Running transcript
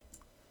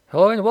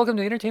Hello and welcome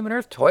to the Entertainment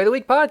Earth Toy of the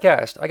Week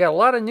podcast. I got a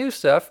lot of new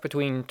stuff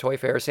between Toy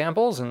Fair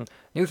samples and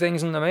new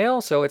things in the mail,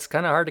 so it's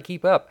kind of hard to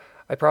keep up.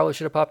 I probably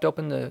should have popped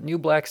open the new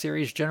Black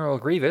Series General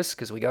Grievous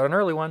because we got an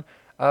early one,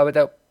 but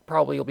that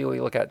probably will be what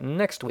we look at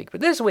next week. But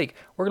this week,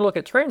 we're going to look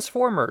at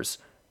Transformers,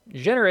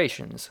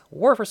 Generations,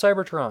 War for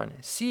Cybertron,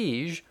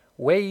 Siege,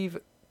 Wave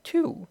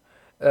 2.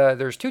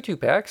 There's two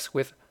packs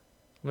with,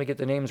 let me get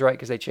the names right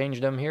because they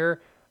changed them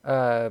here.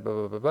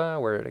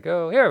 Where did it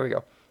go? Here we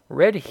go.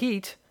 Red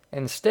Heat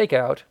and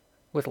Stakeout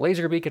with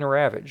Laserbeak and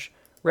Ravage.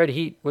 Red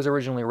Heat was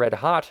originally Red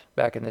Hot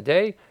back in the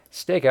day.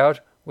 Stakeout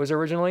was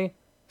originally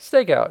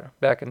Stakeout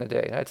back in the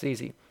day. That's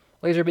easy.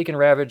 Laserbeak and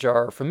Ravage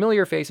are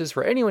familiar faces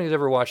for anyone who's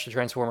ever watched a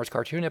Transformers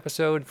cartoon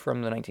episode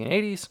from the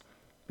 1980s,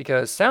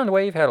 because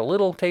Soundwave had a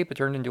little tape that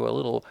turned into a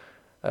little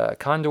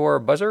condor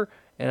buzzer,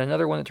 and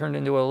another one that turned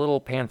into a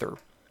little panther.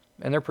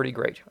 And they're pretty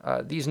great.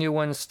 These new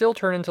ones still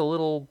turn into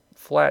little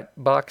flat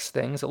box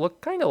things that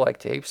look kind of like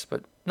tapes,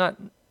 but not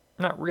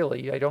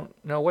really. I don't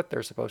know what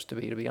they're supposed to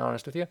be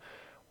honest with you.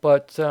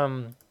 But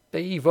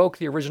they evoke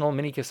the original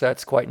mini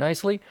cassettes quite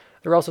nicely.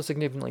 They're also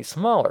significantly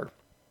smaller.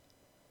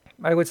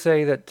 I would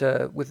say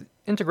that with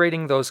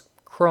integrating those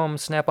chrome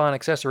snap-on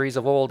accessories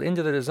of old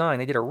into the design,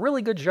 they did a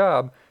really good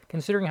job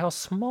considering how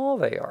small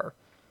they are.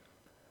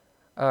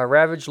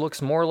 Ravage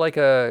looks more like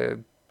a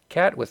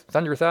cat with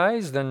thunder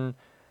thighs than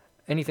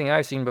anything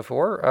I've seen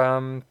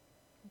before.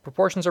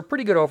 Proportions are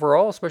pretty good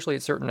overall, especially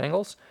at certain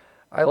angles.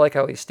 I like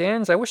how he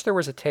stands. I wish there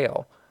was a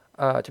tail,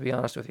 to be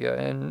honest with you.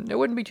 And it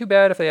wouldn't be too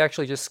bad if they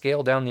actually just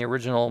scaled down the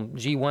original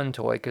G1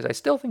 toy, because I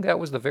still think that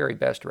was the very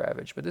best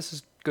Ravage. But this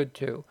is good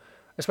too,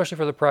 especially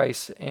for the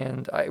price.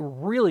 And I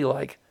really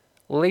like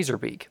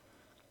Laserbeak,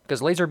 because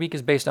Laserbeak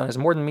is based on his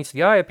more than meets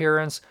the eye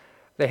appearance.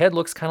 The head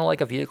looks kind of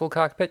like a vehicle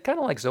cockpit, kind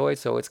of like Zoid.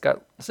 So it's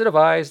got, instead of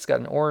eyes, it's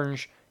got an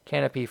orange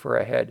canopy for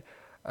a head.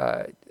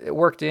 It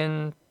worked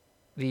in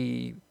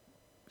the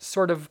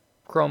sort of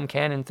chrome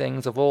cannon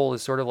things of old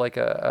is sort of like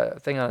a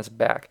thing on its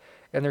back.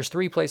 And there's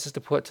three places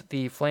to put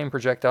the flame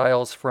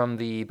projectiles from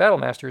the Battle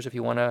Masters if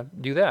you want to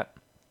do that.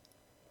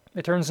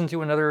 It turns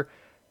into another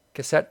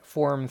cassette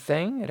form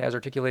thing. It has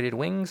articulated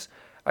wings.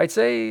 I'd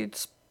say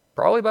it's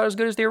probably about as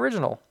good as the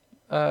original.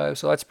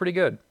 So that's pretty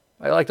good.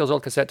 I like those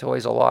old cassette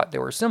toys a lot. They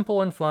were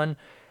simple and fun.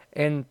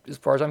 And as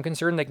far as I'm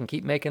concerned, they can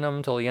keep making them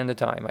until the end of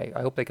time.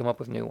 I hope they come up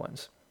with new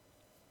ones.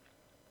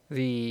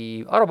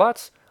 The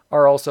Autobots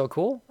are also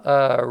cool.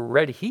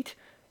 Red Heat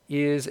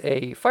is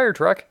a fire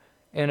truck,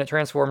 and it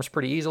transforms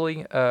pretty easily.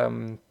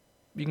 You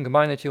can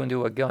combine the two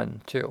into a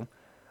gun, too.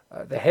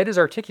 The head is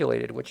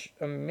articulated, which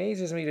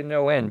amazes me to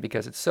no end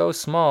because it's so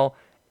small,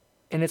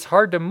 and it's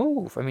hard to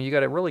move. I mean, you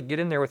got to really get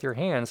in there with your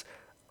hands.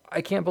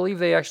 I can't believe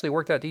they actually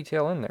worked that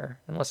detail in there,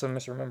 unless I'm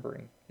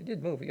misremembering. It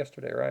did move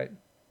yesterday, right?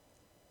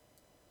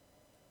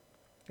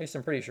 At least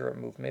I'm pretty sure it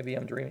moved. Maybe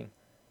I'm dreaming.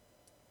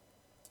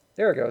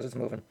 There it goes. It's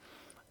moving.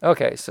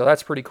 Okay, so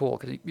that's pretty cool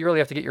because you really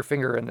have to get your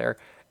finger in there.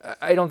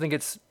 I don't think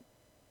it's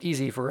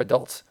easy for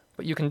adults,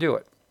 but you can do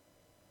it.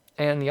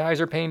 And the eyes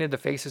are painted, the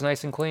face is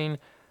nice and clean.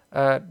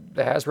 The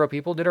Hasbro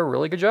people did a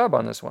really good job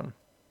on this one.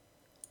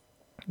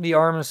 The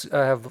arms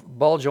have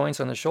ball joints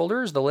on the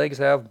shoulders, the legs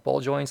have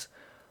ball joints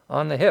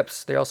on the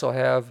hips. They also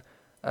have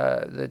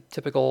the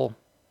typical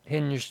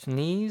hinged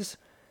knees,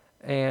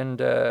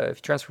 and if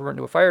you transform it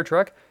into a fire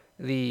truck,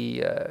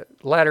 the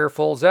ladder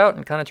folds out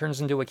and kind of turns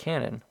into a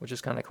cannon, which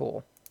is kind of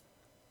cool.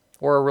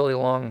 Or a really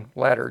long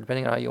ladder,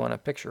 depending on how you want to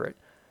picture it.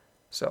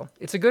 So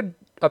it's a good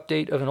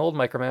update of an old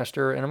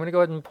Micromaster, and I'm going to go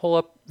ahead and pull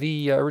up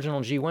the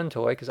original G1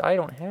 toy, because I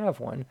don't have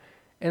one,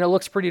 and it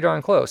looks pretty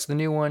darn close. The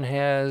new one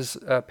has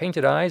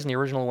painted eyes, and the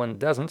original one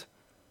doesn't.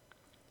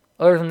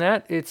 Other than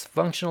that, it's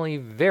functionally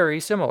very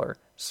similar,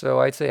 so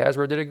I'd say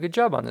Hasbro did a good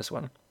job on this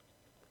one.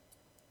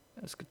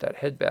 Let's get that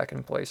head back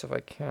in place if I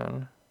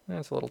can.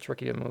 That's a little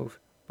tricky to move,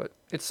 but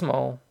it's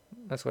small.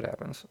 That's what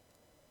happens.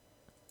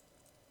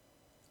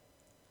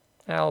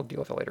 I'll deal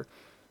with it later.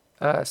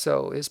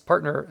 So his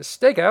partner,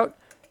 Stakeout,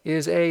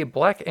 is a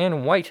black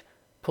and white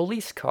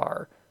police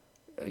car.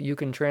 You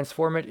can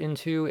transform it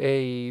into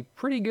a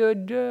pretty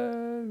good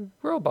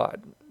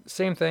robot.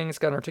 Same thing, it's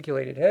got an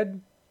articulated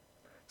head.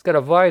 It's got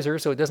a visor,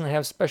 so it doesn't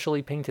have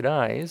specially painted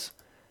eyes.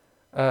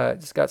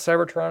 It's got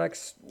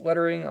Cybertronics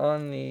lettering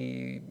on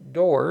the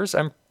doors.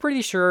 I'm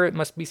pretty sure it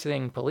must be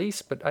saying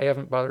police, but I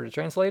haven't bothered to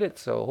translate it,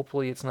 so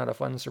hopefully it's not a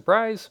fun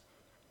surprise.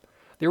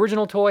 The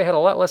original toy had a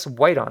lot less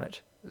white on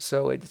it,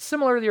 so it's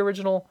similar to the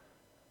original,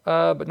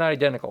 but not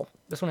identical.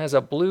 This one has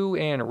a blue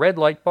and red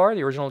light bar.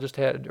 The original just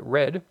had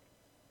red.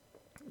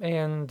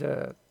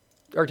 And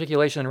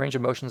articulation and range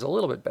of motion is a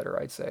little bit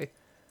better, I'd say.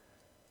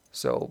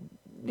 So,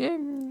 yeah,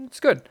 it's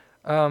good.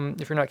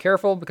 If you're not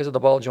careful, because of the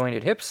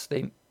ball-jointed hips,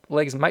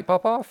 legs might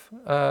pop off.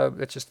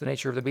 It's just the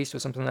nature of the beast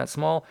with something that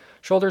small.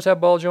 Shoulders have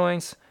ball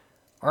joints.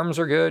 Arms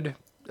are good.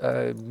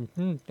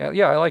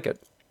 Yeah, I like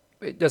it.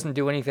 It doesn't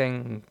do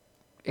anything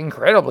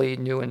incredibly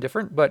new and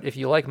different, but if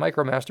you like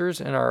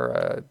Micromasters and are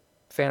a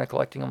fan of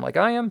collecting them like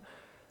I am,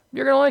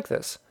 you're going to like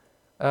this.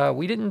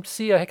 We didn't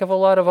see a heck of a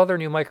lot of other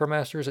new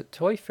Micromasters at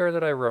Toy Fair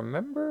that I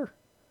remember.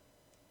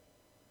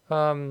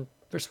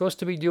 They're supposed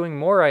to be doing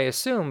more, I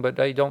assume, but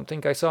I don't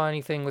think I saw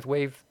anything with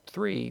Wave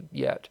 3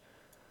 yet.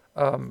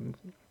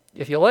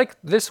 If you like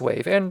this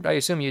wave, and I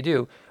assume you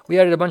do, we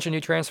added a bunch of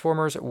new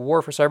Transformers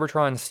War for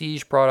Cybertron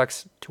Siege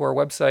products to our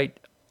website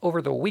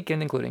over the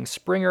weekend, including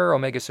Springer,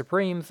 Omega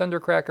Supreme,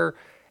 Thundercracker,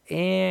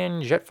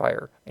 and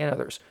Jetfire, and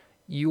others.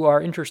 You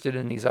are interested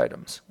in these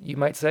items. You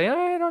might say,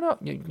 I don't know.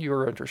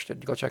 You're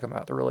interested. Go check them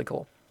out. They're really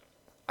cool.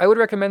 I would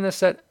recommend this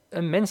set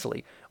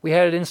immensely. We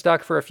had it in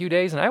stock for a few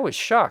days, and I was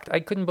shocked. I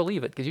couldn't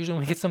believe it, because usually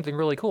when we get something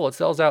really cool, it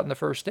sells out in the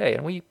first day,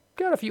 and we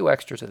got a few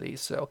extras of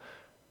these, so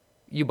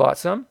you bought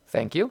some.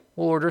 Thank you.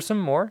 We'll order some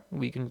more.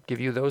 We can give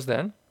you those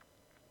then.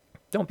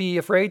 Don't be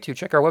afraid to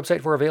check our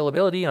website for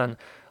availability on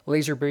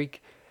Laserbeak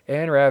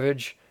and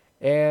Ravage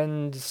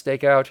and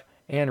Stakeout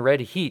and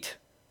Red Heat.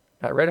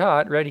 Not Red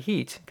Hot, Red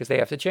Heat, because they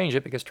have to change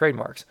it because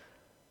trademarks.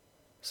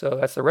 So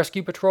that's the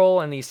Rescue Patrol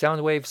and the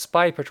Soundwave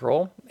Spy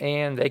Patrol,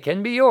 and they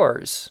can be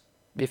yours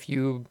if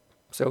you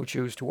so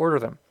choose to order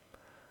them.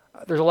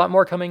 There's a lot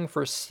more coming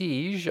for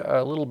Siege.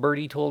 A little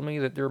birdie told me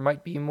that there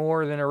might be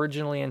more than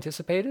originally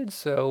anticipated,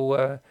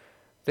 so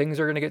things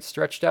are going to get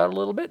stretched out a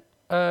little bit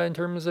in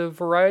terms of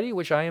variety,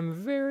 which I am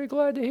very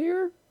glad to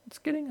hear. It's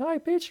getting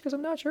high-pitched because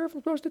I'm not sure if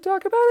I'm supposed to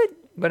talk about it.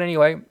 But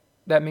anyway,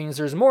 that means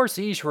there's more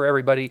Siege for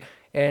everybody,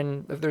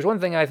 and if there's one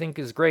thing I think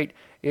is great,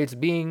 it's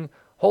being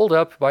holed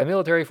up by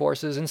military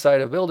forces inside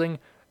a building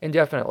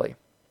indefinitely.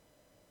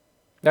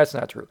 That's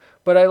not true.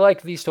 But I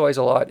like these toys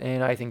a lot,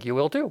 and I think you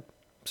will too.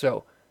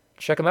 So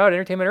check them out,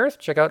 Entertainment Earth.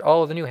 Check out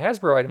all of the new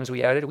Hasbro items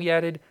we added. We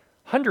added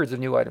hundreds of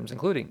new items,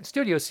 including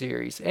Studio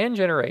Series and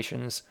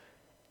Generations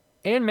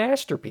and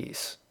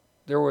Masterpiece.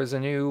 There was a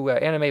new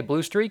Anime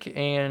Blue Streak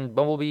and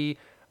Bumblebee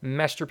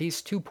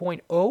Masterpiece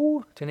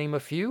 2.0, to name a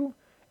few.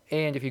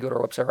 And if you go to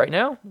our website right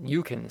now,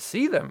 you can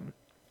see them.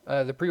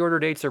 The pre-order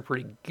dates are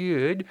pretty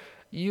good.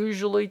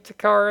 Usually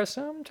Takara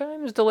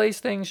sometimes delays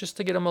things just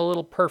to get them a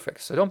little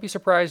perfect. So don't be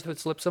surprised if it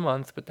slips a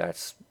month, but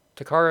that's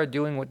Takara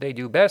doing what they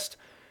do best.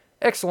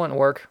 Excellent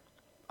work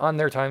on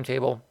their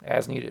timetable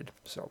as needed.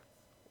 So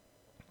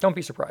don't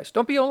be surprised.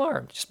 Don't be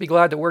alarmed. Just be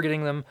glad that we're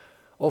getting them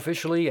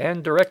officially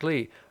and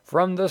directly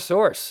from the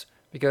source,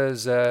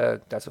 because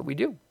that's what we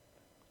do.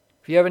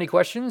 If you have any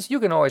questions, you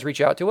can always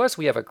reach out to us.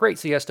 We have a great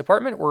CS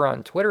department. We're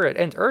on Twitter at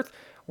EntEarth.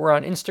 We're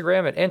on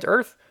Instagram at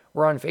EntEarth.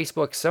 We're on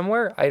Facebook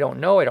somewhere. I don't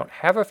know. I don't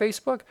have a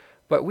Facebook.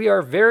 But we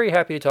are very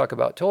happy to talk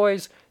about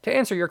toys, to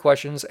answer your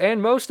questions, and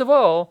most of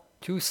all,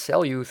 to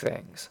sell you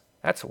things.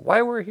 That's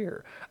why we're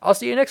here. I'll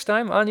see you next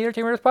time on the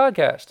Entertainment Earth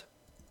Podcast.